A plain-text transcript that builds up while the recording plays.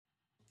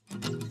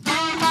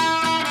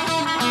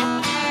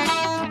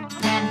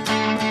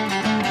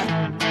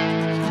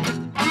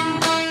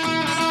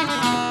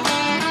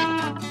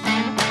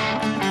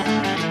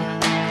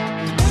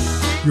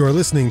You are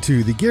listening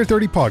to the Gear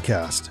 30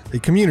 podcast, a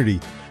community,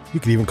 you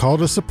could even call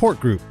it a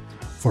support group,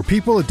 for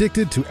people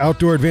addicted to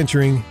outdoor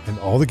adventuring and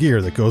all the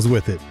gear that goes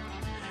with it.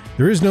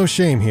 There is no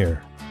shame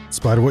here. In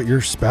spite of what your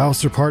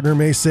spouse or partner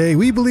may say,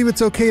 we believe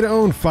it's okay to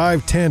own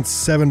 5 tents,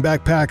 7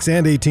 backpacks,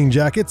 and 18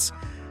 jackets.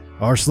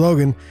 Our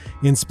slogan,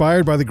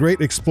 inspired by the great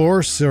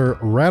explorer Sir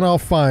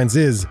Ranulph Fiennes,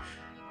 is,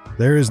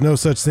 there is no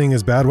such thing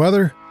as bad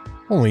weather,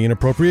 only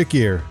inappropriate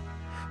gear.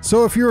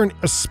 So if you're an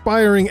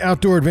aspiring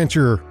outdoor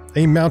adventurer,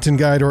 a mountain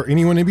guide, or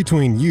anyone in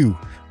between, you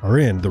are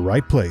in the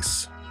right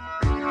place.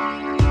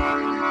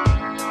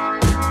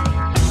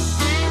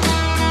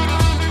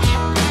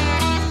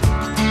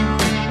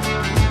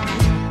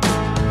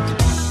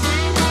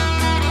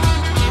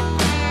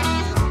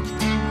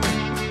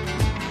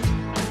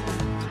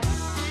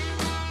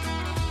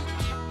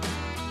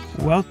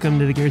 Welcome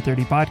to the Gear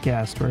 30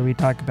 podcast, where we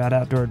talk about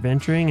outdoor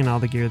adventuring and all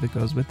the gear that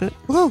goes with it.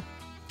 Woohoo!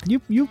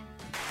 You.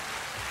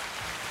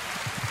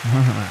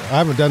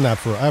 I haven't done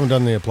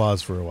the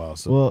applause for a while.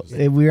 So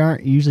Well, we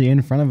aren't usually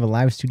in front of a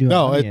live studio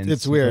audience.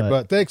 It's weird,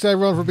 but thanks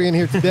everyone for being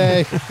here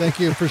today. Thank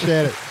you,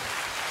 appreciate it.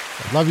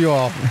 Love you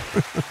all.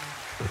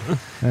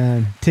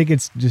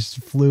 Tickets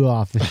just flew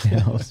off the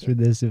shelves for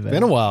this event.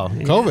 Been a while.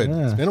 COVID.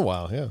 Yeah. It's been a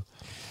while. Yeah.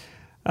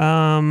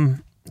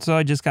 So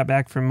I just got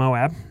back from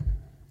Moab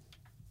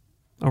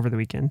over the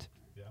weekend,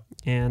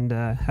 and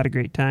had a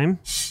great time.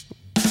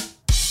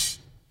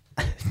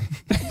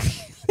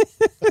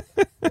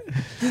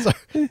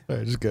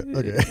 Sorry, just good.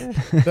 Okay.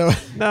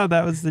 No,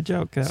 that was the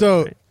joke.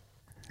 So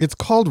it's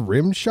called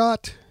Rim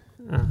Shot,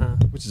 Uh-huh.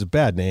 which is a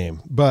bad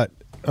name, but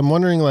I'm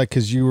wondering, like,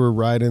 because you were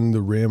riding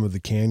the rim of the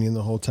canyon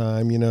the whole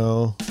time, you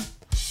know.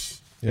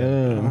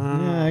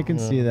 Yeah, I can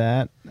see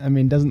that. I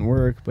mean, it doesn't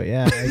work, but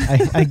yeah,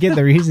 I get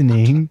the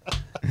reasoning.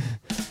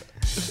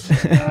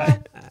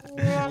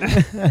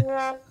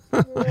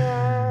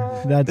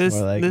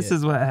 This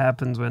is what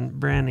happens when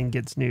Brandon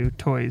gets new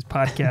toys,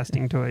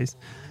 podcasting toys.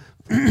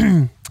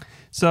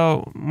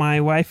 So my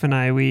wife and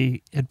I,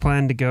 we had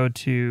planned to go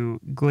to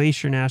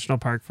Glacier National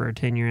Park for our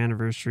 10-year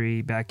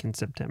anniversary back in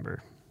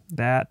September.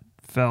 That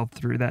fell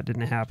through. That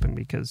didn't happen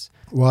because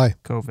Why?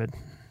 COVID.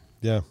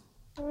 Yeah.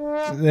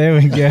 There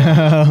we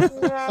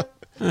go.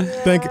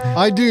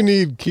 I do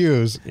need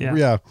cues.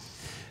 Yeah.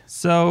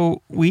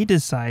 So we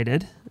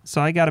decided.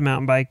 So I got a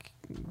mountain bike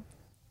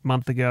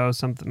month and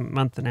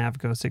a half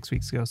ago, 6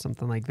 weeks ago,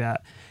 something like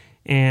that.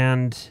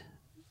 And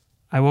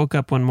I woke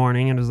up one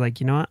morning and was like,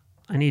 you know what?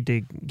 I need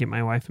to get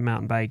my wife a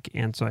mountain bike.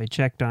 And so I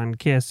checked on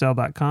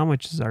KSL.com,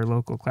 which is our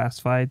local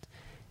classified,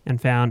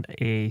 and found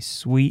a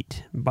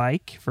sweet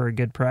bike for a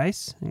good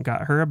price and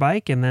got her a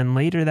bike. And then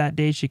later that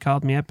day, she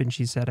called me up and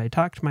she said, I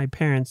talked to my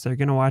parents. They're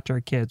going to watch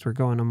our kids. We're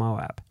going to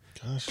Moab.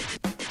 Gosh.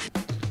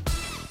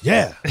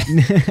 Yeah.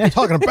 What are you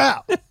talking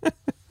about?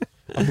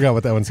 I forgot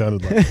what that one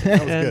sounded like.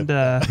 That was And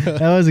good.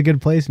 That was a good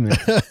placement.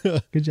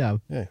 Good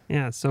job.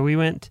 yeah, so we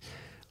went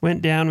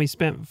down. We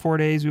spent 4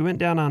 days. We went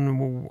down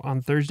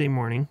on Thursday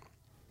morning,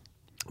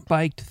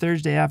 biked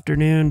Thursday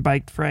afternoon,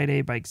 biked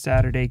Friday, biked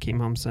Saturday, came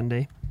home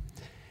Sunday.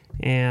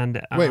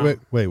 And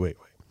Wait.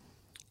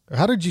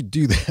 How did you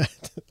do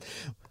that?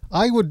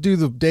 I would do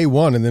the day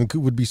one and then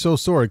would be so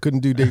sore I couldn't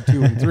do day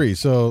 2 and 3.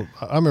 So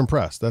I'm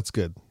impressed. That's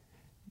good.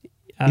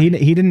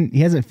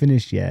 He hasn't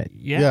finished yet.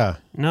 Yeah.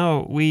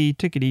 No, we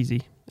took it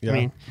easy. Yeah. I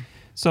mean,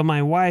 so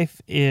my wife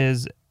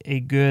is a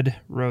good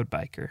road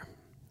biker,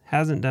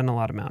 hasn't done a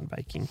lot of mountain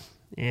biking.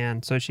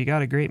 And so she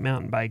got a great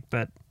mountain bike,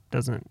 but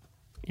doesn't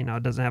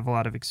have a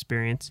lot of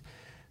experience.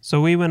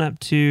 So we went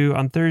up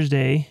on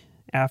Thursday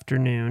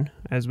afternoon,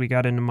 as we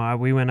got into Moab,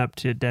 we went up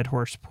to Dead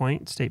Horse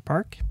Point State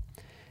Park.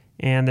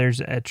 And there's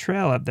a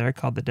trail up there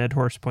called the Dead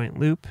Horse Point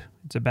Loop.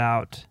 It's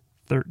about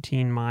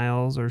 13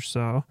 miles or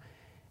so.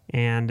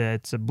 And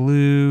it's a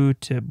blue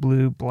to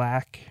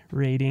blue-black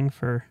rating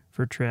for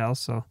trails.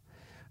 So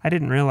I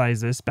didn't realize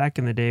this. Back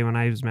in the day when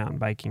I was mountain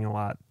biking a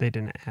lot, they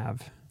didn't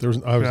have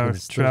trail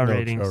ratings. Trail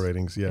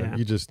ratings. Yeah.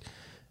 You just,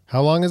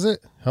 how long is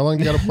it? How long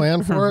you got to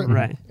plan for it?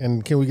 Right.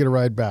 And can we get a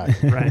ride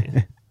back?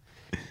 Right.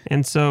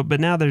 And so, but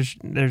now there's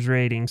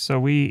ratings.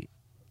 So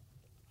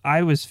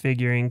I was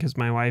figuring, because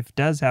my wife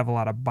does have a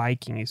lot of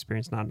biking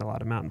experience, not a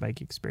lot of mountain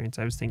bike experience.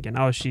 I was thinking,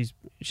 she's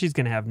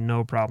going to have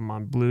no problem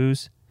on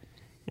blues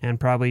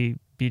and probably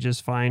be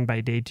just fine by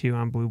day 2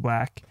 on blue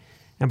black,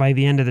 and by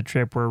the end of the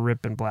trip we're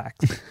ripping black.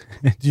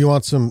 Do you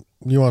want some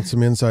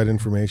inside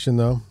information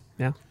though?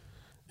 Yeah.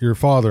 Your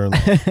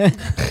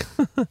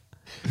father-in-law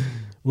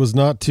was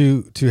not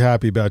too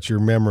happy about your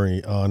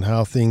memory on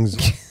how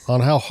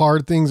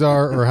hard things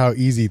are or how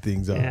easy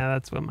things are. Yeah,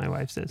 that's what my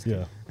wife says.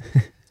 Yeah.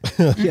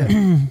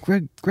 Yeah.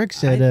 Greg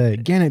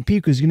said Gannett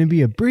Peak was going to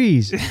be a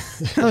breeze.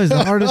 That was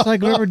the hardest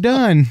hike I've ever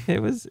done.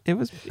 It was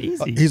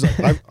easy. He's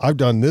like, I've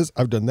done this,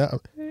 I've done that.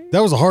 That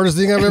was the hardest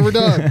thing I've ever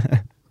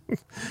done.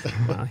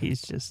 Well,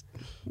 he's just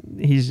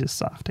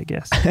soft, I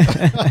guess.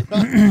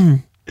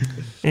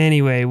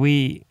 Anyway,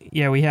 we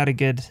had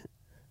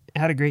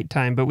a great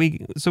time, but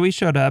we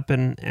showed up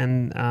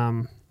and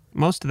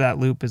most of that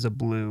loop is a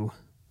blue.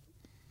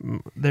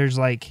 There's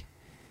like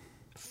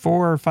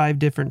 4 or 5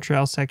 different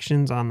trail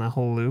sections on the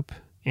whole loop,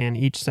 and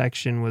each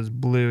section was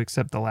blue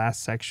except the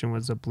last section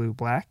was a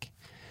blue-black.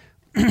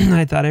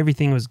 I thought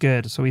everything was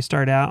good. So we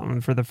start out,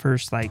 and for the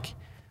first,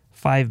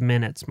 5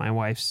 minutes, my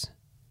wife's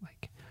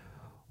like,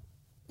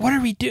 what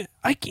are we doing?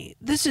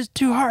 This is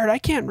too hard. I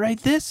can't ride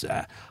this.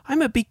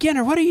 I'm a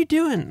beginner. What are you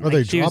doing? Are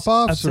they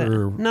drop-offs?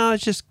 Or? No,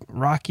 it's just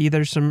rocky.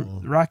 There's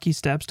some rocky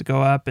steps to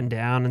go up and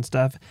down and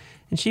stuff.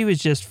 And she was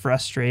just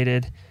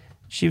frustrated.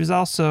 She was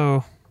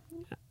also...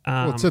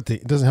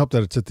 it doesn't help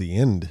that it's at the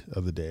end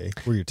of the day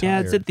where you're tired. Yeah,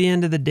 it's at the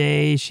end of the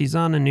day. She's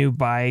on a new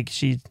bike.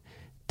 She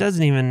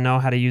doesn't even know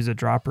how to use a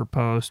dropper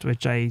post,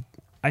 which I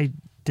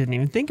didn't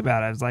even think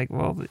about. I was like,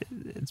 well,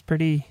 it's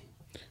pretty...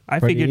 I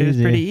figured it was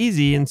pretty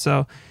easy, and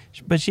so...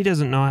 But she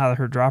doesn't know how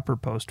her dropper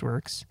post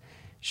works.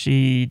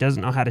 She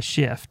doesn't know how to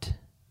shift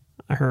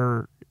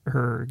her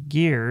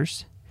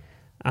gears.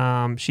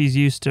 She's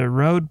used to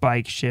road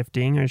bike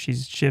shifting, or she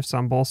shifts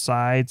on both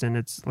sides, and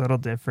it's a little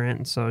different.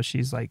 And so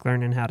she's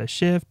learning how to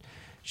shift.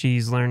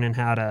 She's learning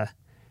how to.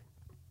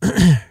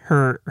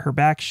 her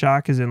back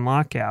shock is in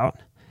lockout,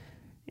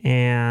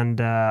 and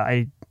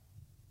I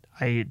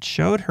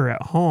showed her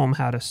at home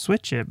how to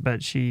switch it,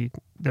 but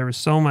there was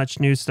so much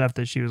new stuff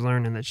that she was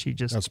learning that she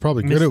just that's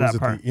probably good. It was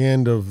at the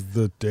end of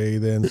the day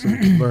then, so you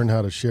could learn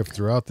how to shift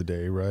throughout the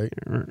day, right?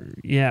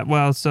 Yeah,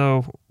 well,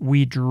 so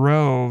we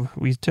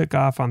took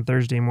off on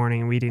Thursday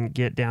morning, and we didn't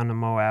get down to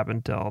Moab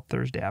until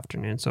Thursday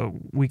afternoon. So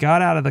we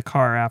got out of the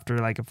car after a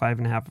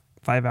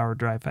 5.5 hour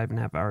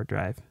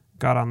drive,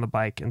 got on the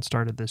bike and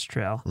started this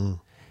trail.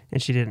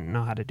 And she didn't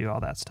know how to do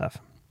all that stuff.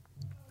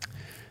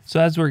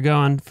 So as we're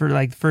going for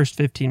the first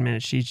 15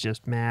 minutes, she's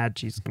just mad.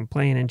 She's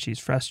complaining. She's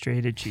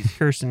frustrated. She's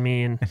cursing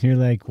me. And you're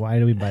like, why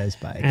do we buy this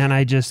bike? And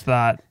I just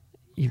thought,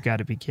 you've got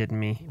to be kidding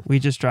me. We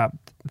just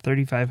dropped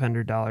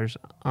 $3,500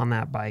 on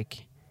that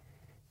bike,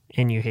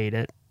 and you hate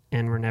it,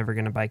 and we're never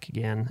going to bike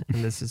again,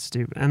 and this is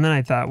stupid. And then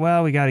I thought,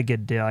 well, we got a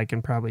good deal. I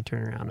can probably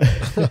turn around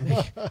and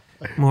make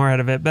more out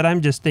of it. But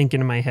I'm just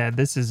thinking in my head,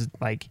 this is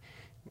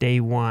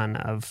day 1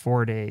 of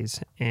 4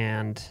 days,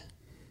 and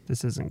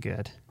this isn't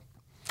good.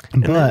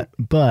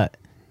 But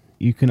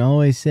you can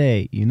always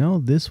say,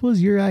 this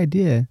was your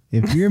idea.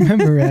 If you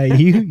remember right,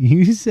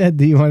 you said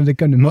that you wanted to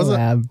come to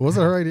Moab. Was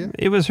it her idea?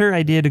 It was her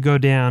idea to go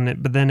down,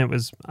 but then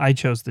I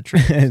chose the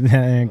trail.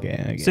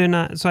 Okay.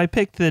 So I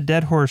picked the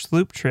Dead Horse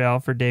Loop Trail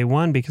for day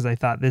 1 because I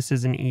thought this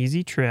is an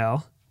easy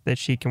trail that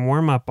she can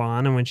warm up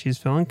on, and when she's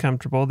feeling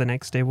comfortable, the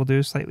next day we'll do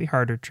a slightly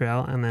harder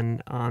trail, and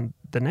then on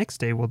the next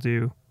day we'll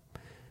do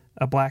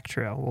a black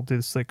trail. We'll do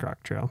the Slick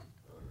Rock Trail.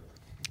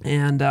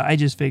 And I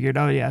just figured,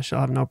 oh, yeah, she'll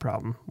have no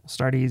problem. We'll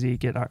start easy,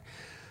 get hard.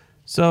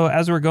 So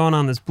as we're going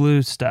on this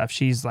blue stuff,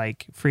 she's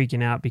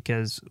freaking out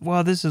because,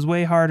 well, this is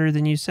way harder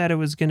than you said it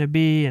was going to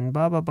be and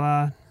blah, blah,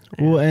 blah.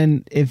 Well,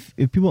 and if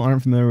people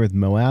aren't familiar with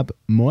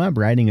Moab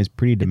riding is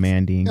pretty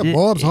demanding. Yeah,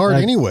 Moab's hard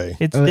anyway.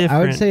 It's different. I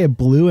would say a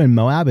blue and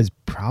Moab is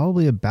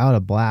probably about a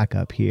black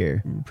up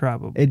here.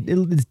 Probably.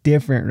 It's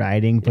different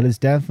riding, but it's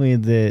definitely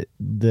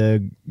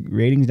the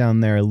ratings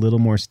down there are a little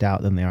more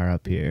stout than they are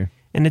up here.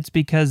 And it's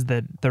because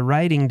the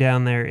riding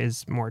down there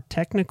is more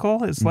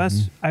technical. It's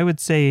less, I would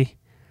say,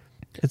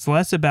 it's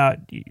less about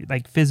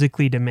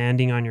physically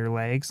demanding on your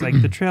legs.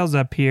 The trails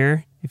up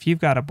here, if you've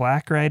got a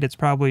black ride, it's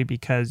probably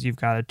because you've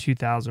got a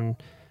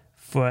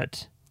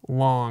 2,000-foot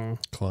long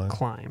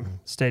climb,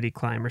 steady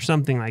climb, or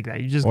something like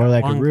that. You just or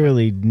a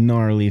really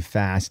gnarly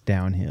fast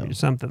downhill. Or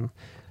something.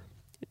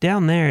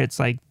 Down there, it's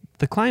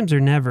the climbs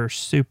are never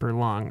super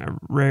long, or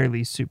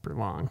rarely super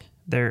long.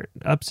 They're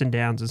ups and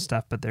downs and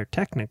stuff, but they're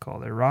technical.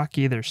 They're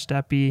rocky. They're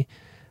steppy.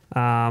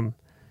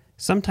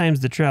 Sometimes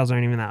the trails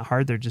aren't even that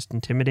hard. They're just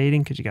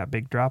intimidating because you got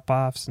big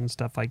drop-offs and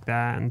stuff like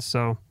that. And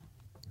so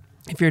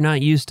if you're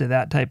not used to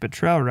that type of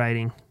trail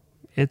riding,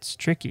 it's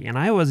tricky. And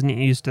I wasn't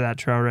used to that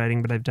trail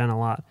riding, but I've done a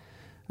lot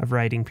of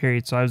riding,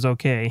 period. So I was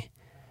okay.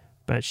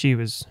 But she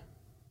was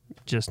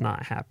just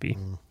not happy.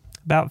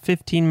 About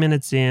 15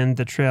 minutes in,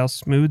 the trail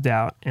smoothed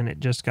out, and it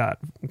just got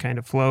kind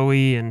of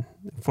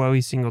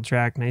flowy single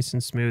track, nice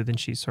and smooth. And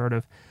she sort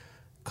of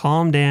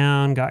calmed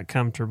down, got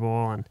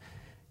comfortable,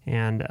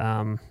 and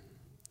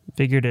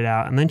figured it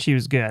out. And then she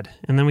was good.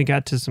 And then we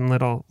got to some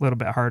little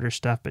bit harder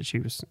stuff, but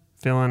she's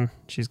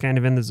kind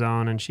of in the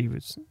zone, and she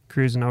was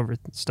cruising over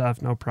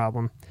stuff, no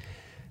problem.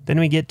 Then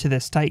we get to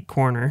this tight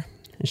corner,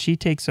 and she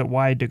takes it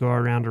wide to go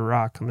around a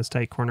rock on this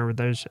tight corner where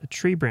there's a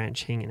tree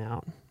branch hanging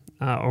out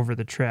over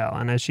the trail.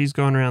 And as she's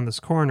going around this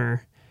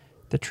corner,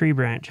 the tree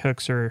branch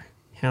hooks her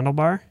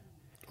handlebar,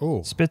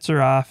 spits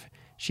her off.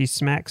 She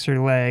smacks her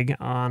leg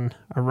on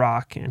a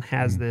rock and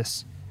has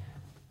this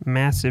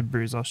massive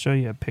bruise. I'll show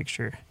you a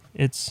picture.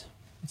 It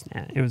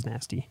was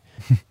nasty.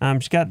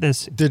 She got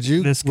this.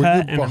 This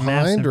cut and a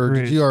massive or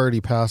bruise. did you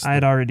already pass? I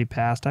had already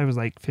passed. I was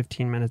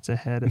 15 minutes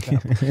ahead at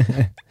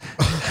that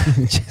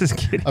point. Just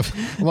kidding.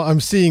 I'm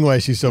seeing why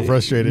she's so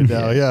frustrated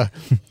now. Yeah.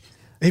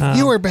 If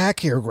you were back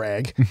here,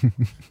 Greg.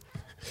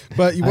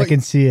 But I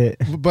can see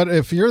it. But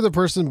if you're the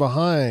person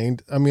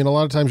behind, I mean, a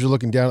lot of times you're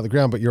looking down at the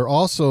ground, but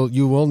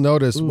you will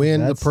notice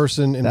when the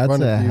person in front of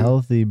you. That's a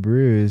healthy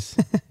bruise.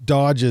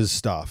 Dodges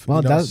stuff.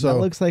 Well, that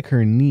looks like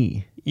her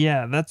knee.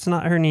 Yeah, that's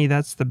not her knee.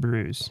 That's the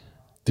bruise.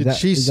 Did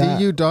she see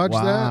you dodge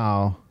that?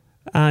 Wow.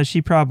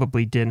 She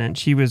probably didn't.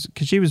 She was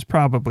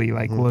probably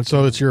like looking.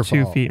 So it's your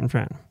 2 fault. feet in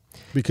front.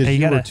 Because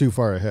you were too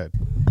far ahead.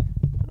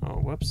 Oh,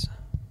 whoops.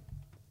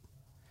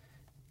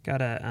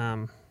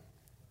 Gotta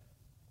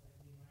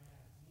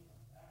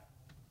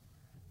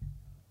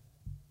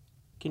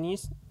Can you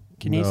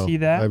see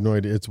that? I have no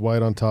idea. It's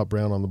white on top,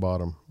 brown on the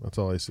bottom. That's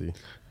all I see.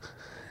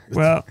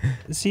 Well,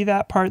 see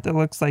that part that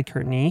looks like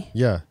her knee?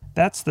 Yeah.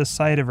 That's the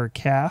side of her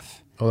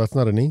calf. Oh, that's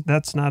not a knee?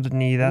 That's not a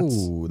knee. That's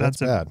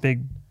that's a bad.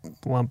 big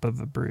lump of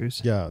a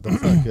bruise. Yeah,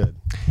 that's not good.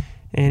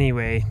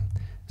 Anyway,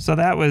 so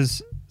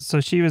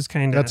she was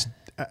kind of. That's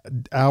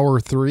hour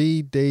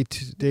 3, day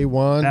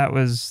 1. That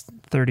was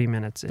 30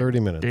 minutes. 30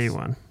 minutes. Day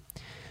 1.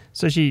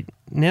 So she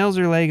nails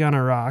her leg on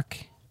a rock,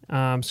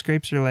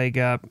 scrapes her leg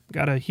up,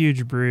 got a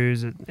huge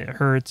bruise. It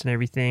hurts and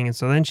everything. And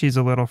so then she's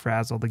a little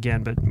frazzled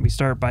again, but we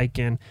start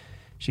biking.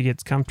 She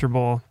gets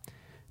comfortable.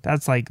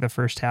 That's like the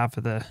first half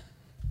of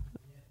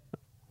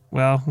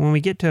when we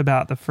get to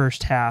about the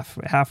first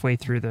halfway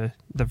through the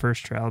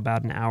first trail,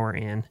 about an hour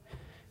in,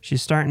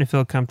 she's starting to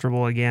feel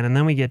comfortable again. And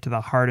then we get to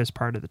the hardest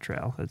part of the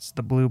trail. It's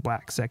the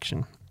blue-black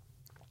section.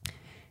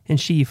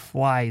 And she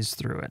flies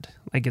through it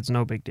like it's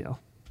no big deal.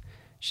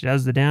 She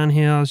does the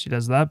downhill, she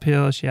does the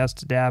uphill, she has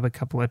to dab a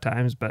couple of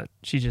times, but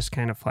she just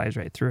kind of flies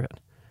right through it.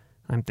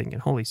 I'm thinking,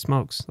 holy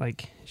smokes,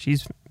 like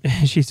she's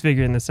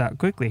figuring this out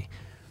quickly.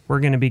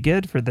 We're going to be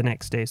good for the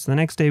next day. So the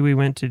next day we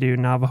went to do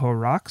Navajo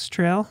Rocks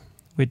Trail,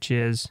 which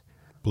is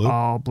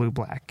all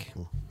blue-black.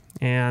 Cool.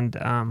 And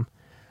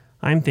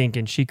I'm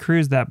thinking she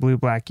cruised that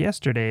blue-black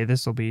yesterday.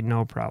 This will be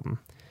no problem.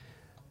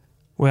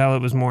 Well,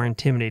 it was more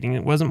intimidating.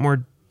 It wasn't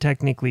more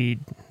technically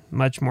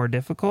much more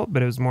difficult,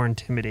 but it was more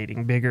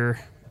intimidating. Bigger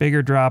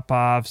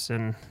drop-offs.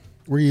 And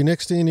were you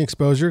next to any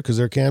exposure? Because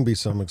there can be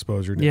some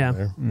exposure down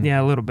there.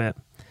 Yeah, a little bit.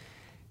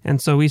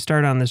 And so we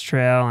start on this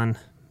trail, and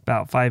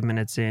about 5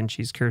 minutes in,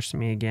 she's cursing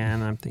me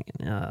again. I'm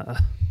thinking,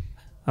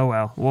 oh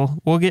well,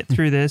 we'll get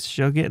through this.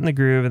 She'll get in the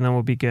groove, and then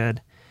we'll be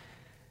good.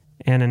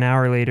 And an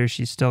hour later,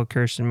 she's still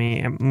cursing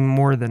me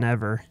more than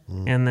ever.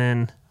 And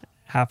then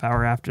half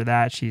hour after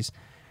that, she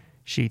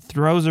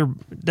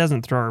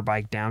doesn't throw her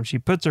bike down. She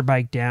puts her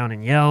bike down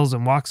and yells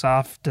and walks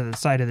off to the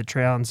side of the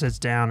trail and sits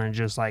down and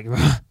just like,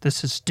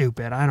 this is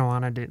stupid. I don't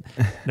want to do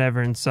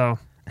whatever. And so,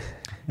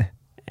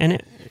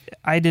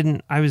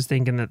 I was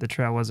thinking that the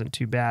trail wasn't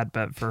too bad,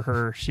 but for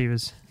her, she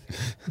was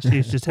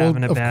just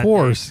having a bad day. Of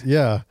course,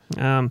 yeah.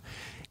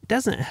 It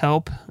doesn't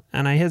help,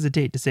 and I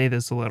hesitate to say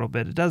this a little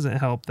bit, it doesn't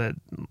help that,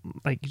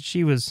 like,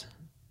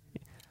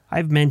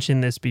 I've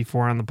mentioned this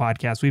before on the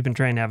podcast. We've been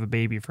trying to have a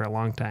baby for a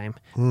long time.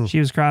 She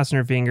was crossing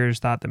her fingers,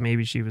 thought that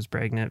maybe she was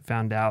pregnant,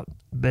 found out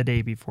the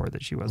day before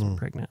that she wasn't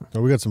pregnant.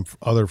 Oh, we got some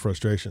other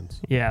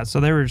frustrations. Yeah, so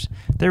there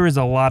was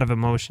a lot of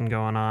emotion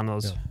going on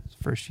those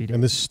first few days.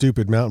 And this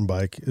stupid mountain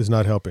bike is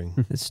not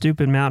helping. This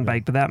stupid mountain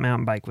bike, but that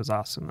mountain bike was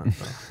awesome.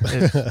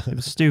 It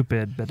was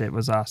stupid, but it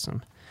was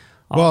awesome.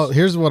 Well,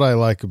 here's what I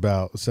like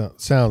about,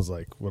 sounds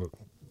like,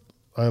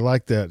 I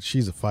like that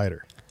she's a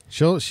fighter.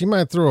 She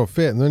might throw a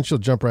fit, and then she'll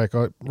jump right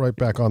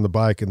back on the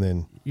bike and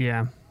then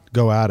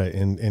go at it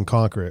and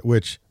conquer it,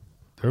 which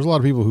there's a lot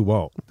of people who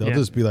won't. They'll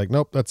just be like,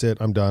 nope, that's it.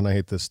 I'm done. I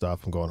hate this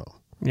stuff. I'm going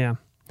home. Yeah.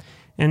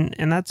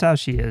 And that's how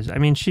she is. I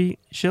mean,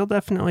 she'll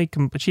definitely,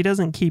 she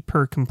doesn't keep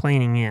her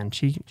complaining in.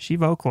 She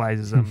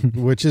vocalizes them.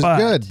 Which is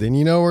good. Then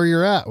you know where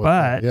you're at.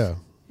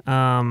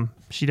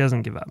 She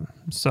doesn't give up.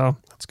 So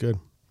that's good.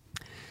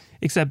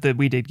 Except that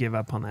we did give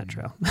up on that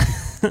trail.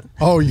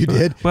 Oh, you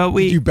did? Well,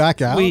 did you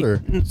back out?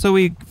 So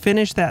we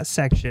finished that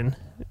section,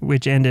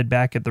 which ended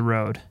back at the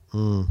road.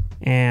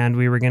 And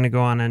we were going to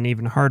go on an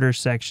even harder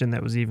section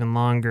that was even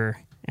longer.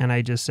 And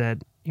I just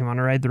said, you want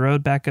to ride the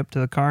road back up to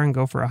the car and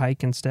go for a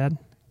hike instead?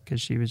 Because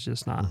she was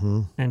just not.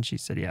 And she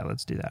said, yeah,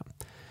 let's do that.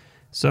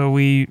 So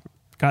we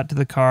got to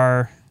the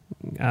car,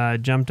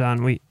 jumped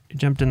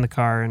in the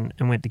car and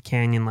went to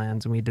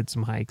Canyonlands, and we did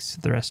some hikes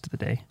the rest of the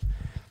day.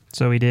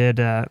 So we did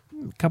a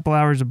couple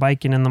hours of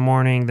biking in the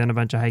morning, then a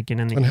bunch of hiking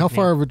in the evening. And how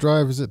far of a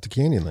drive is it to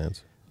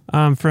Canyonlands?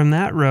 From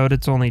that road,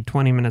 it's only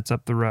 20 minutes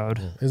up the road.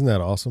 Yeah. Isn't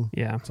that awesome?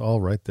 Yeah. It's all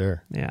right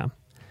there. Yeah.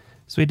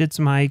 So we did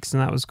some hikes,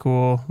 and that was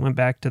cool. Went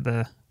back to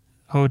the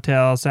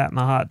hotel, sat in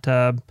the hot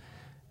tub,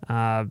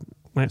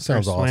 went for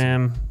a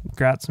swim,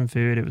 got some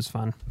food. It was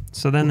fun.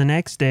 So then the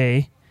next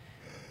day,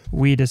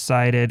 we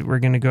decided we're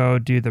going to go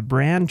do the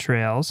Brand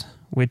Trails,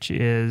 which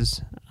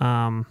is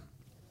kind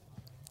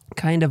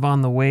of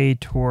on the way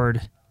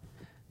toward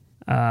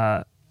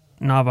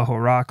Navajo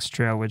Rocks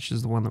Trail, which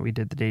is the one that we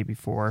did the day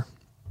before.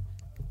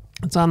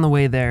 It's on the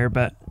way there,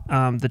 but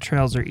the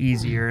trails are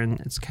easier, and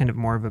it's kind of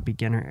more of a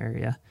beginner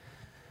area.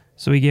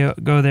 So we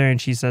go there, and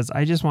she says,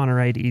 I just want to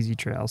ride easy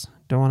trails.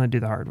 Don't want to do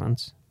the hard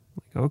ones.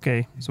 Like,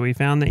 okay. So we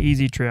found the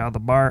easy trail, the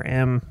Bar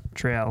M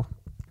Trail,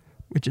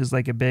 which is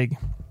like a big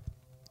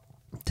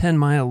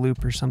 10-mile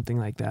loop or something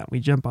like that. We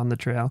jump on the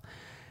trail.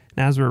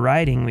 And as we're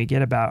riding, we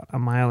get about a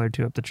mile or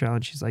two up the trail,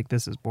 and she's like,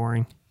 "This is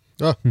boring.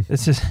 Oh.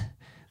 This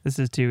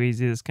is too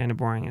easy. This is kind of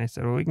boring." And I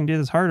said, "Well, we can do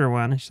this harder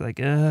one." And she's like,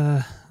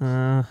 I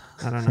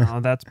don't know.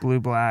 That's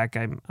blue-black.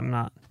 I'm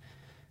not.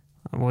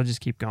 We'll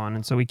just keep going."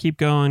 And so we keep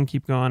going.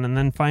 And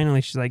then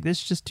finally she's like,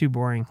 "This is just too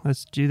boring.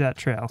 Let's do that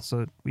trail."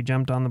 So we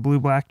jumped on the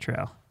blue-black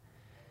trail.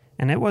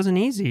 And it wasn't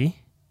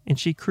easy, and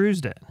she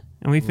cruised it.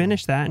 And we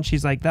finished that, and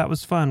she's like, "That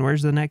was fun.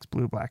 Where's the next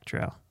blue-black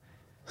trail?"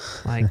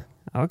 Like,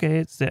 okay,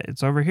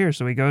 it's over here.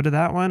 So we go to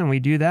that one, and we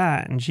do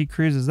that, and she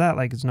cruises that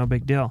like it's no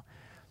big deal.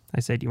 I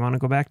said, "You want to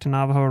go back to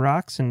Navajo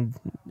Rocks and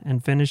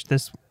finish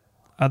this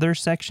other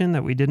section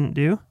that we didn't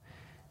do?"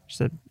 She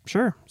said,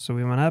 "Sure." So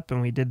we went up,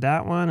 and we did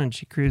that one, and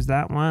she cruised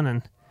that one,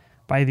 and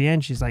by the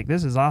end, she's like,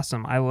 "This is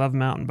awesome. I love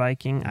mountain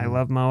biking. I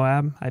love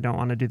Moab. I don't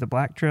want to do the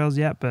black trails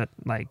yet, but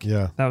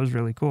that was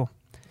really cool."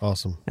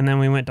 Awesome. And then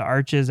we went to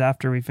Arches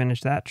after we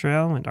finished that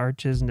trail. Went to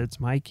Arches and did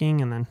some hiking,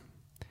 and then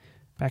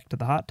back to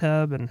the hot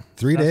tub. And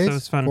 3 days? So it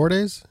was fun. 4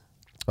 days?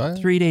 5?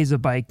 3 days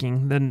of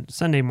biking. Then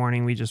Sunday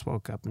morning, we just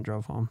woke up and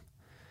drove home.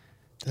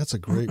 That's a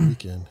great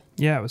weekend.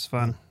 Yeah, it was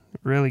fun.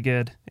 Really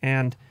good.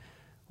 And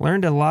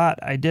learned a lot.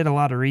 I did a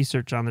lot of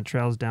research on the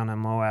trails down in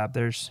Moab.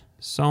 There's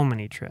so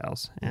many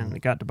trails, and I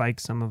got to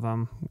bike some of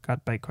them. Got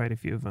to bike quite a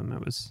few of them.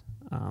 It was,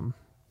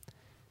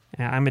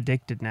 I'm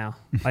addicted now.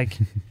 Like,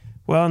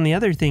 well, and the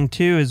other thing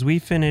too is we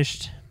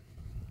finished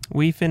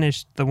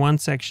the one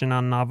section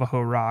on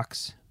Navajo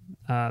Rocks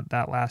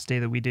that last day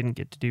that we didn't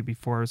get to do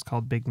before. It was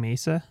called Big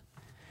Mesa,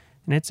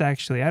 and it's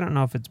actually, I don't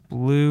know if it's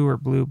blue or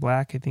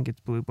blue-black. I think it's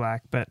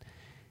blue-black, but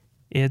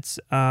it's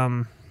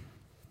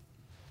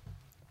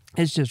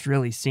just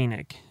really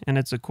scenic, and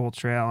it's a cool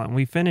trail. And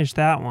we finished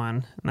that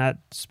one, and that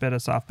sped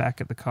us off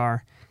back at the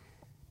car.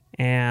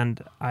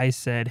 And I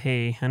said,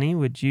 "Hey, honey,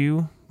 would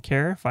you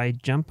care if I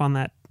jump on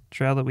that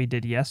trail that we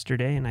did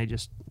yesterday and I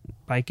just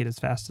bike it as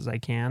fast as I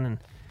can,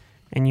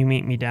 and you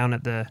meet me down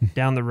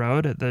the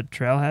road at the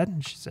trailhead?"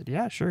 And she said,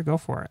 "Yeah, sure, go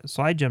for it."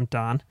 So I jumped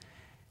on,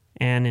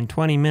 and in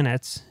 20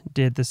 minutes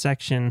did the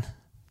section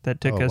that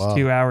took us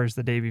 2 hours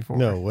the day before.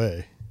 No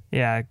way.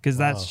 Yeah, because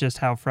that's just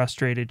how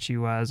frustrated she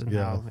was, and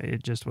how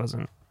it just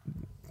wasn't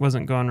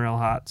going real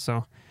hot.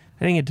 So I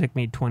think it took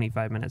me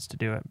 25 minutes to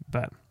do it.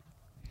 But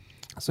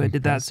so I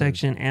did that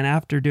section, and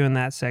after doing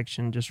that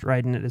section, just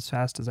riding it as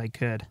fast as I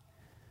could,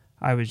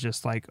 I was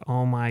just like,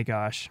 "Oh my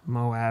gosh,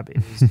 Moab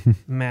is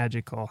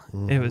magical."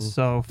 It was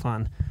so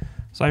fun.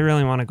 So I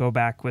really want to go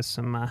back with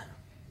some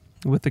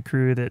with the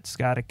crew that's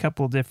got a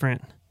couple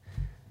different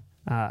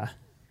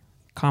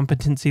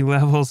competency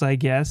levels, I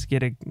guess.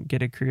 Get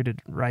a crew to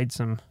ride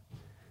some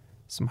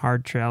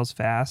hard trails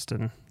fast,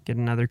 and get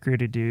another crew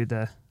to do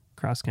the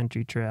cross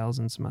country trails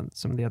and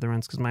some of the other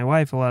ones. Because my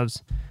wife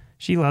loves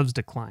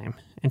to climb,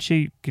 and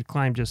she could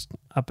climb just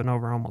up and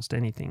over almost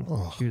anything.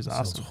 Oh, she was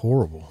awesome. Sounds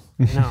horrible.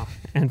 No,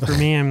 and for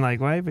me, I'm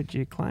like, why would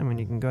you climb when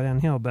you can go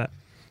downhill? But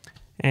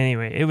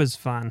anyway, it was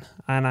fun,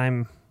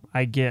 and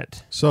I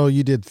get. So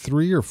you did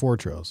 3 or 4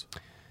 trails?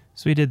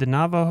 So we did the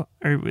Navajo,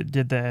 or we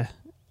did the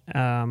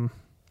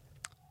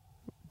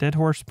Dead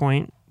Horse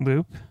Point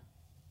loop.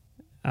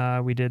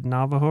 We did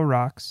Navajo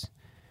Rocks.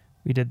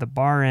 We did the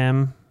Bar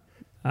M,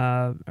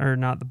 or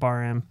not the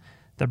Bar M,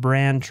 the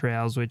Brand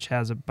Trails, which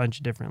has a bunch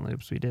of different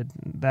loops. We did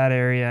that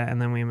area,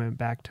 and then we went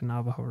back to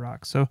Navajo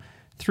Rocks. So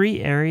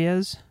 3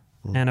 areas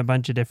and a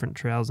bunch of different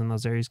trails in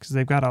those areas, because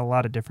they've got a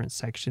lot of different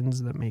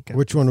sections that make up.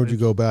 Which one would you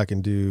go back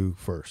and do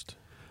first?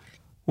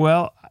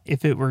 Well,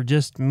 if it were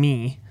just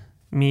me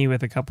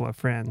with a couple of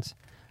friends,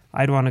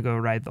 I'd want to go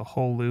ride the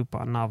whole loop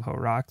on Navajo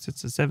Rocks.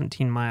 It's a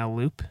 17-mile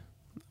loop.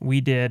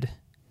 We did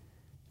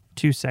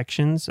 2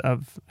 sections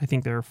of, I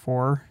think there are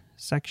 4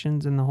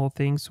 sections in the whole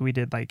thing. So we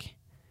did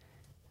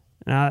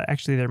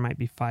actually there might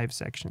be 5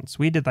 sections.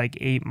 We did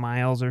 8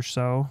 miles or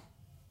so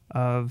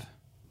of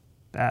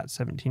that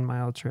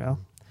 17-mile trail.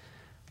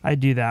 I'd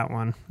do that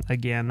one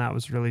again. That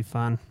was really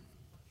fun.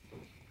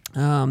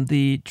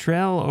 The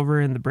trail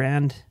over in the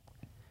Brand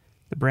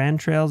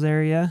Trails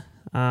area,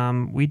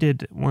 we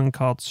did one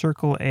called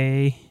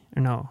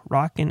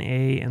Rockin'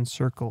 A and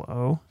Circle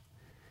O.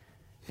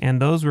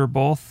 And those were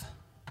both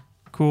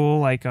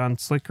cool, on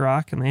Slick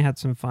Rock, and they had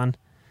some fun.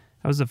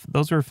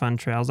 Those were fun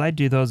trails. I'd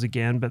do those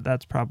again, but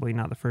that's probably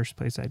not the first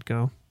place I'd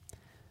go.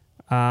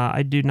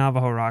 I'd do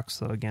Navajo Rocks,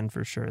 though, again,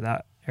 for sure.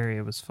 That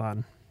area was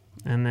fun.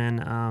 And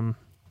then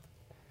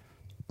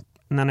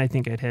I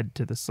think I'd head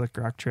to the Slick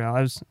Rock Trail.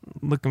 I was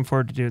looking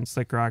forward to doing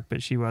Slick Rock,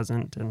 but she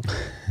wasn't. And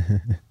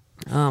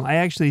I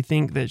actually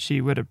think that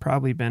she would have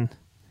probably been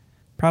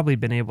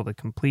able to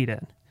complete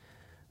it.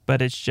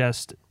 But it's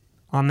just,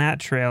 on that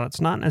trail, it's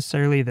not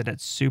necessarily that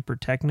it's super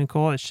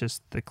technical. It's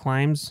just the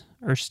climbs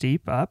are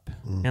steep up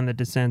and the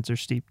descents are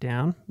steep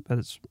down, but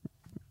it's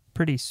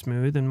pretty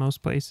smooth in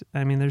most places.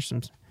 I mean, there's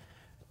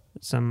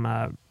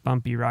some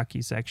bumpy,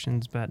 rocky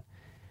sections, but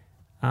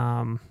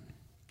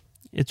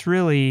it's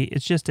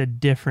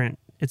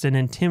an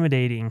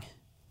intimidating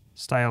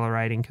style of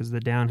riding because the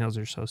downhills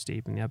are so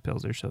steep and the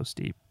uphills are so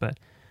steep. But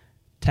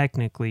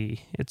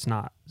technically it's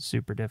not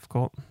super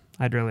difficult.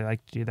 I'd really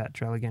like to do that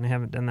trail again. I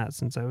haven't done that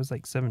since I was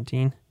like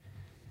 17.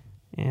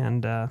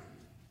 And I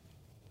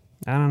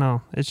don't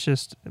know. It's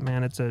just,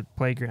 man, it's a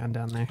playground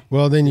down there.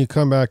 Well, then you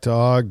come back to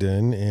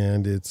Ogden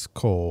and it's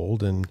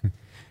cold and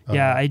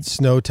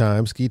snow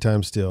time, ski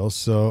time still.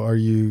 So are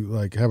you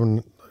like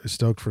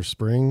stoked for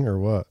spring or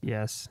what?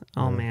 Yes.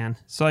 Oh, man.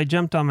 So I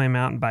jumped on my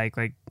mountain bike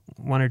like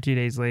 1 or 2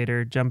 days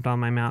later, jumped on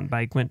my mountain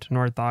bike, went to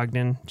North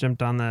Ogden,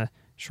 jumped on the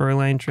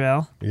Shoreline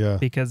Trail. Yeah.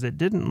 Because it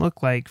didn't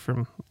look like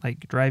from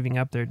like driving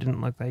up there, it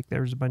didn't look like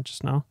there was a bunch of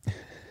snow.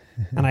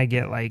 And I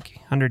get like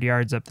 100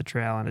 yards up the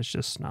trail and it's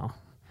just snow.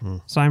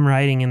 So I'm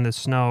riding in the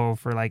snow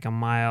for like a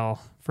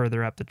mile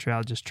further up the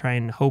trail, just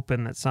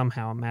hoping that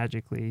somehow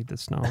magically the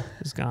snow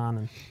is gone,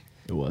 and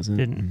it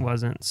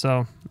wasn't.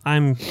 So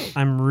I'm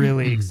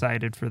really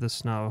excited for the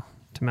snow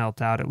to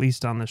melt out, at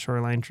least on the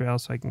Shoreline Trail,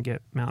 so I can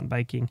get mountain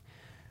biking.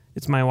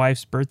 It's my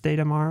wife's birthday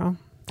tomorrow.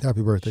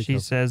 Happy birthday! She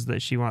says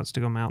that she wants to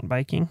go mountain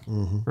biking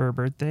for her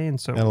birthday, and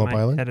so Antelope we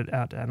might Island? head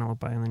out to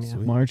Antelope Island. Yeah.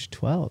 March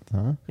 12th,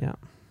 huh? Yeah.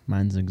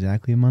 Mine's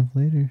exactly a month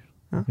later.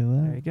 Look at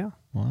that. There you go.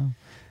 Wow.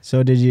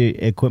 So did your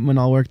equipment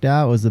all worked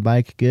out? Was the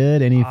bike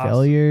good? Any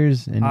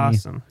failures?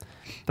 Awesome.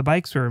 The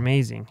bikes were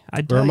amazing.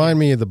 Remind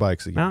me of the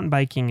bikes again. Mountain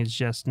biking is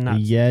just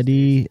nuts.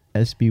 Yeti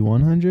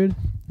SB100?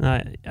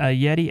 A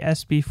Yeti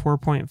SB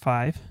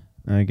 4.5.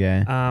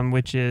 Okay.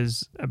 Which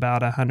is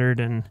about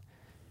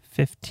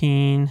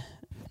 115,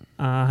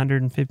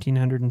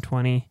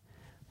 120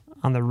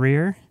 on the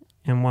rear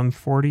and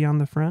 140 on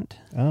the front.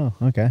 Oh,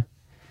 okay.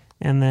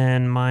 And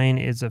then mine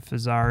is a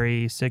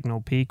Fazari Signal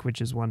Peak,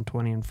 which is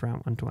 120 in front,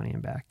 120 in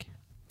back.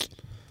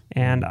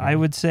 And I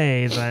would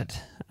say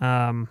that,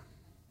 I'll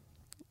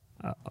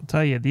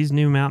tell you, these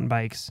new mountain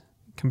bikes,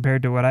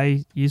 compared to what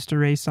I used to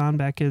race on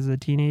back as a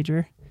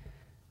teenager,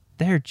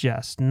 they're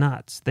just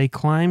nuts. They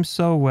climb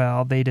so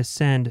well. They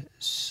descend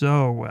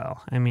so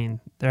well. I mean,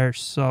 they're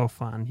so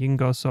fun. You can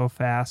go so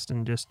fast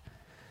and just,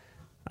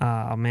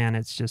 oh man,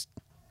 it's just,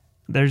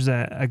 there's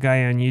a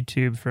guy on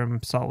YouTube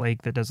from Salt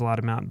Lake that does a lot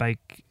of mountain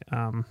bike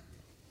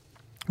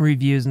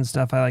reviews and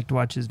stuff. I like to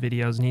watch his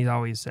videos, and he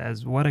always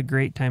says, what a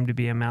great time to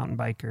be a mountain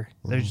biker.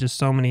 There's just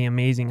so many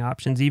amazing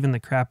options. Even the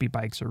crappy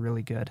bikes are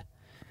really good.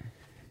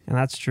 And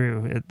that's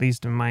true, at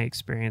least in my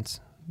experience.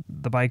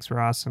 The bikes were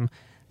awesome.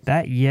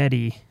 That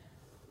Yeti,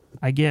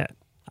 I get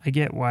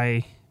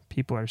why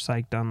people are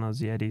psyched on those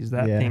Yetis.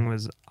 That thing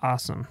was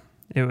awesome.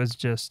 It was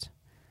just,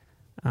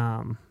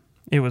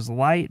 it was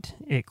light.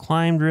 It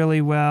climbed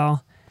really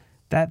well.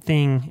 That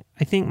thing,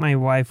 I think my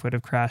wife would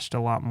have crashed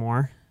a lot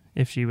more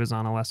if she was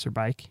on a lesser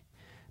bike,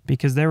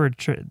 because there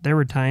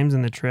were times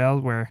in the trail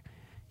where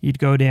you'd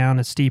go down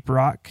a steep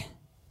rock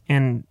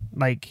and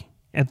like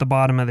at the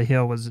bottom of the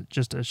hill was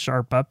just a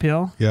sharp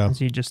uphill. Yeah. And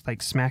so you just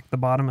like smack the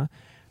bottom of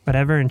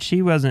whatever. And she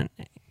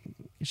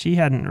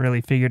hadn't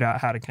really figured out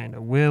how to kind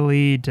of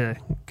wheelie to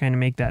kind of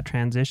make that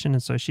transition.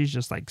 And so she's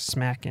just like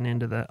smacking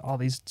into all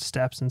these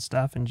steps and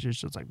stuff. And she's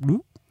just like,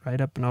 whoop,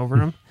 right up and over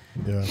them.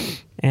 Yeah.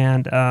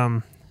 And,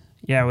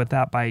 with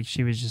that bike,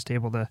 she was just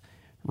able to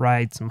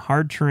ride some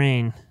hard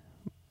terrain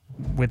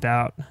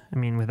without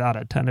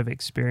a ton of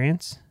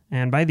experience.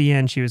 And by the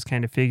end, she was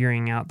kind of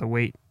figuring out the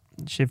weight,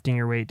 shifting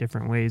her weight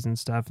different ways and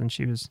stuff.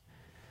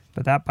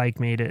 But that bike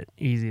made it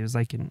easy. It was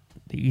like the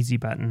easy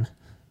button.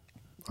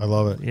 I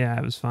love it. Yeah,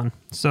 it was fun.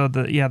 So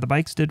the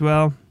bikes did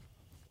well.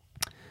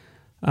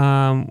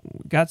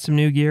 Got some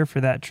new gear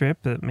for that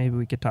trip that maybe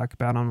we could talk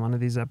about on one of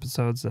these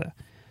episodes.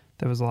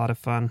 That was a lot of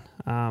fun.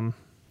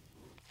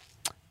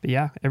 But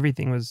yeah,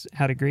 everything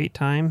had a great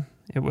time.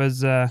 It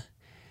was,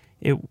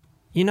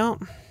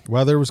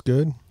 weather was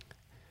good.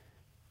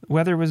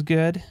 Weather was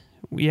good.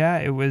 Yeah,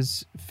 it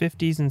was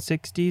 50s and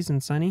 60s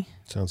and sunny.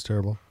 Sounds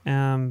terrible.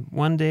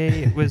 One day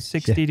it was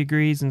 60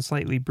 degrees and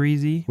slightly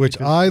breezy. Which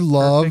I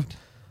love. Perfect.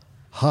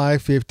 High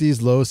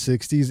 50s, low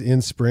 60s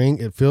in spring.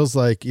 It feels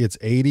like it's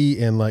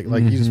 80 and like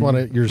you just want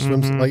to, your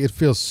swimsuit, like it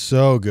feels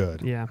so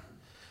good. Yeah.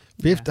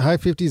 High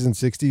 50s and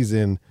 60s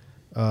in,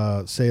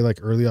 say like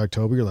early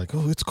October, you're like,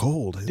 oh, it's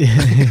cold.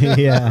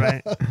 Yeah.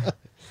 Right.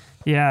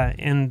 Yeah.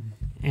 And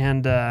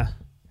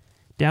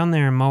down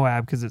there in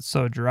Moab, because it's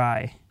so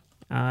dry,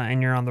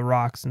 and you're on the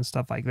rocks and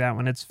stuff like that,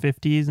 when it's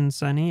 50s and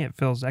sunny, it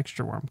feels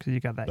extra warm because you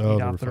got that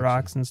heat off the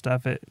rocks and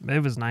stuff. It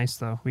was nice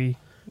though.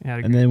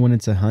 And then when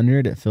it's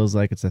 100, it feels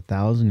like it's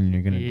 1,000 and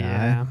you're going to die.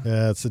 Yeah,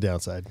 that's the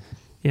downside.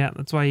 Yeah,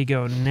 that's why you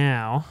go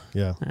now.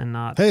 Yeah. And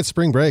not... Hey, it's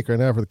spring break right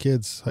now for the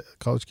kids,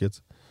 college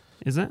kids.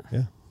 Is it?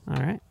 Yeah. All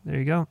right, there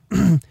you go.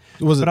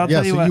 Was it?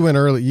 Yeah, so you went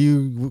early.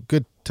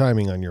 Good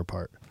timing on your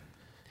part.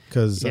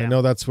 Because I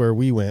know that's where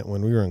we went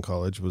when we were in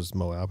college, was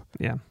Moab.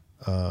 Yeah.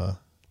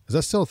 Is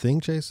that still a thing,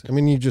 Chase? I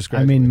mean, you just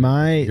graduated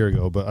a year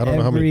ago, but I don't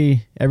know how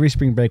many. Every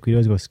spring break, we'd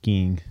always go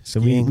skiing. So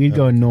we'd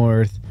go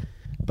north.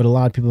 But a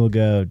lot of people will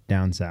go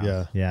down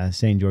south. Yeah,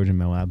 St. George and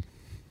Moab.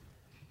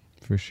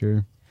 For sure.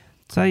 I'll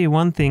tell you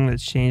one thing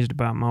that's changed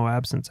about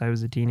Moab since I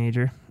was a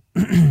teenager.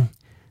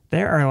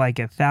 There are like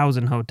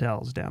 1,000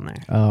 hotels down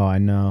there. Oh, I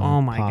know.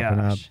 Oh, my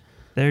gosh.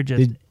 They're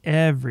just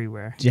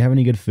everywhere. Did you have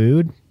any good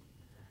food?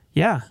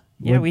 Yeah.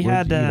 Yeah, we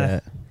Where'd had you eat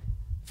at?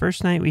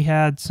 first night we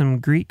had some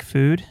Greek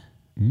food.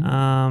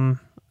 Mm.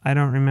 I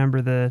don't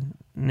remember the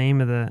name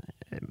of the.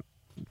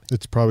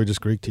 It's probably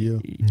just Greek to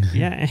you.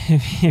 Yeah,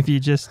 if you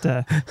just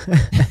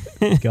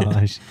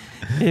Gosh.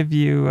 if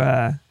you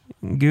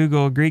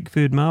Google Greek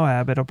food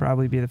Moab, it'll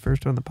probably be the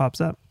first one that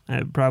pops up.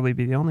 It'll probably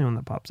be the only one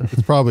that pops up.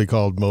 It's probably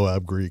called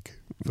Moab Greek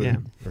food Yeah.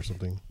 or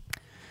something.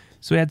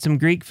 So we had some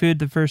Greek food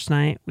the first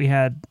night. We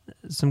had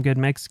some good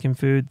Mexican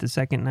food the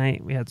second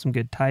night. We had some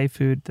good Thai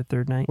food the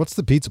third night. What's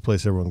the pizza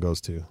place everyone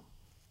goes to?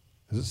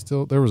 Is it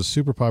still? There was a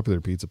super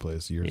popular pizza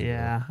place years ago.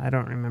 Yeah, I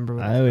don't remember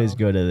what I always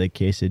go to the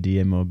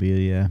Quesadilla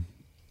Mobilia.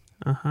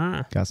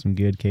 Uh-huh. Got some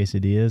good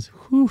quesadillas.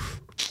 Whew.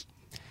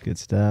 Good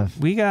stuff.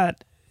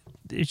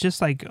 It's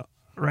just like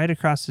right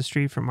across the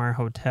street from our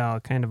hotel,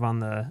 kind of on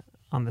the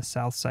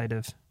south side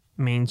of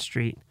Main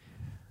Street,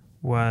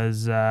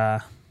 was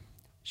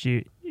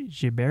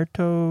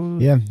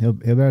Gilberto. Yeah,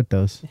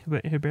 Gilberto's.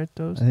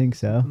 Gilberto's. I think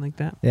so. Something like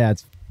that. Yeah,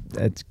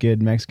 it's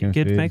good Mexican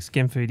Good food.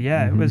 Mexican food.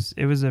 Yeah, Mhm.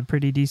 it was a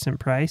pretty decent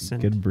price,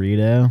 and Good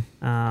burrito.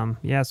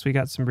 so we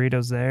got some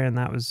burritos there, and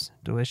that was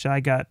delicious.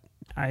 I got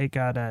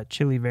a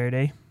chili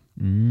verde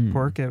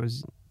pork. It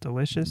was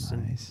delicious,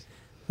 and Nice.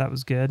 that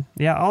was good.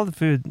 Yeah, all the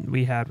food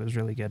we had was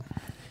really good,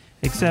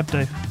 except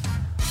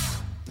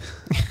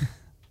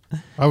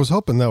I was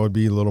hoping that would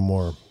be a little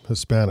more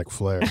Hispanic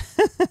flair.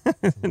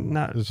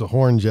 not It's a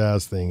horn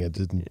jazz thing. It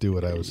didn't do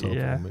what I was hoping.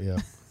 Yeah. But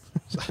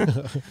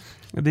yeah.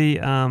 the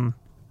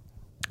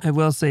I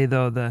will say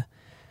though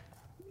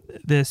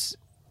this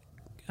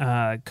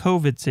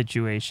COVID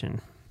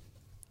situation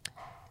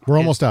We're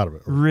almost out of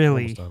it.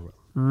 really Almost out of it.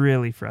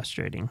 really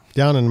frustrating.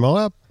 Down in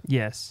Moab?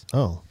 Yes.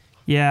 Oh.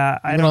 Yeah,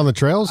 Even on the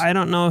trails? I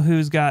don't know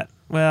who's got.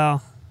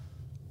 Well,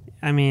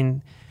 I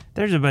mean,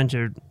 there's a bunch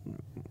of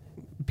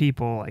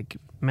people like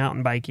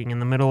mountain biking in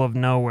the middle of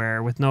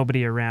nowhere with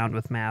nobody around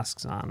with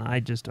masks on. I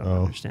just don't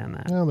understand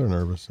that. Yeah, they're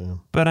nervous. Yeah.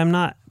 But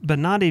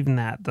not even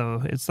that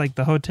though. It's like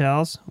the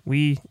hotels.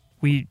 We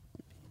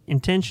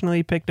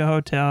intentionally picked a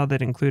hotel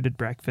that included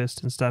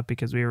breakfast and stuff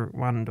because we were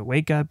wanting to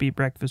wake up, eat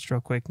breakfast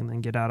real quick, and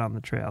then get out on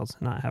the trails,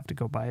 not have to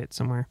go buy it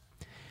somewhere.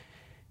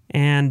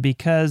 And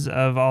because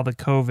of all the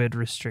COVID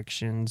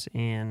restrictions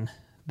in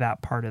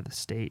that part of the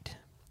state,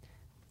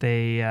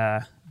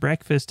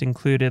 breakfast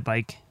included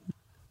like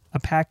a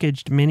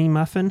packaged mini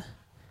muffin.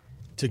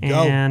 To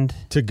go. And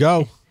to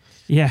go.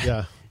 yeah.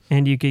 Yeah.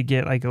 And you could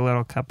get like a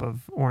little cup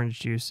of orange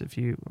juice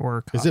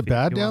or coffee. Is it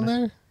bad if you down wanna.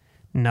 there?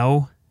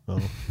 No. Oh.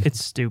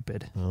 It's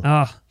stupid. Oh.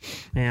 Oh,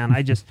 man,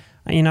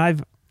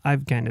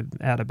 I've kind of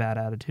had a bad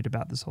attitude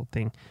about this whole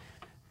thing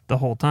the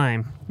whole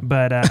time,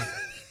 but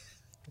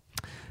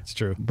It's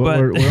true. But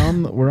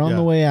we're on Yeah.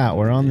 the way out.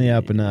 We're on the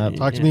up and up.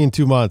 Talk to me in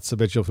 2 months. I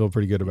bet you'll feel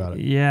pretty good about it.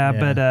 yeah,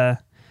 Yeah.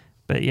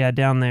 but yeah,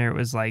 down there it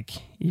was like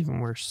even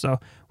worse. So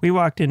we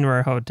walked into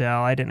our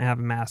hotel. I didn't have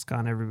a mask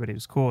on. Everybody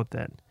was cool with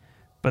it.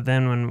 But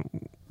then when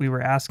we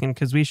were asking,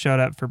 because we showed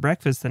up for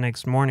breakfast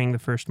the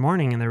first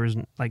morning, and there was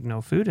like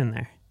no food in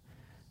there.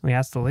 We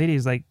asked the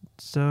ladies, like,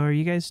 so are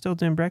you guys still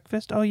doing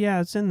breakfast? Oh,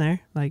 yeah, it's in there.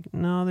 Like,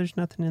 no, there's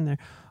nothing in there.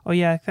 Oh,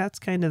 yeah, that's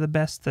kind of the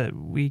best that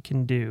we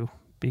can do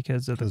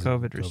because of the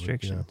COVID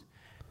restrictions.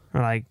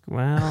 We're like,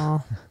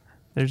 well,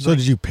 there's So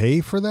did you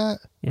pay for that?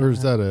 Yeah. Or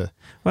is that a...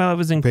 Well, it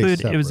was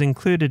included. It was separate?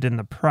 included in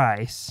the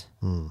price.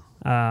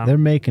 They're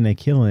making a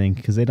killing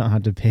because they don't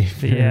have to pay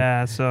for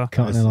Yeah, so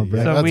continental I see.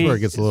 Yeah, breakfast. that's where it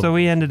gets a little... So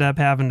we ended up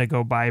having to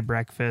go buy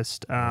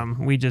breakfast.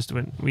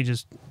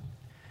 The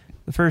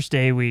first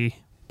day we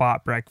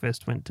bought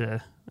breakfast, went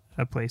to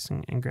a place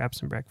and grabbed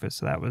some breakfast.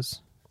 So that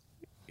was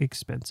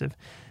expensive.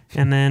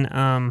 And then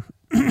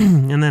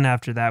and then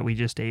after that we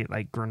just ate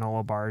like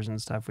granola bars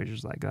and stuff. We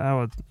just like,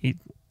 oh,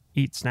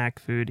 eat snack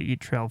food,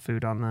 eat trail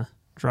food on the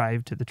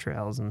drive to the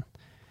trails, and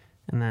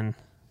then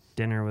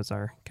dinner was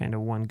our kind of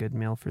one good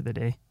meal for the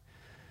day.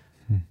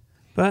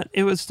 But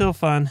it was still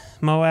fun.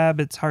 Moab,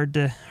 it's hard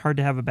to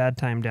have a bad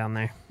time down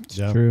there.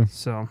 Yeah. True.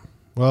 So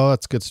Well,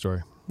 that's a good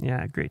story.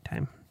 yeah, great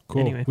time.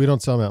 Cool. Anyway. We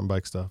don't sell mountain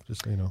bike stuff,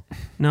 just so you know.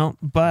 No,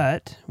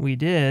 but we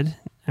did.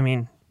 I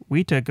mean,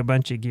 we took a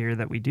bunch of gear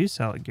that we do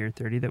sell at Gear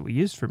 30 that we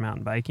used for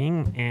mountain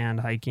biking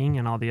and hiking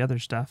and all the other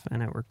stuff,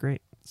 and it worked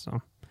great.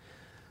 So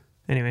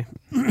anyway,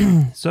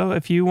 so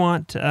if you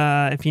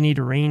need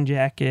a rain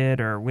jacket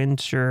or a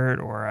wind shirt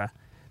or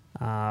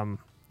a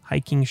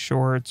hiking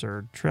shorts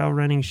or trail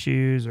running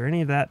shoes or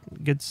any of that,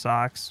 good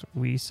socks,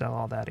 we sell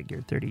all that at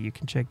Gear 30. You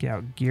can check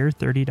out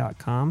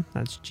gear30.com.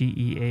 That's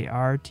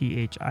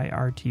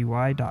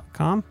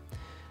GEARTHIRTY.com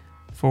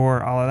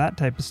for all of that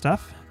type of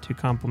stuff to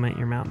complement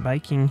your mountain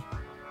biking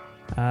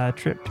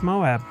trip to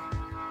Moab.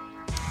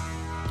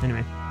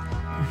 Anyway,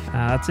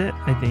 that's it,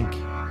 I think.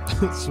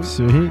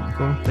 Sweet.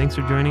 Cool. Thanks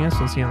for joining us.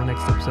 We'll see you on the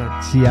next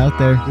episode. See you out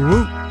there.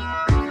 Woo.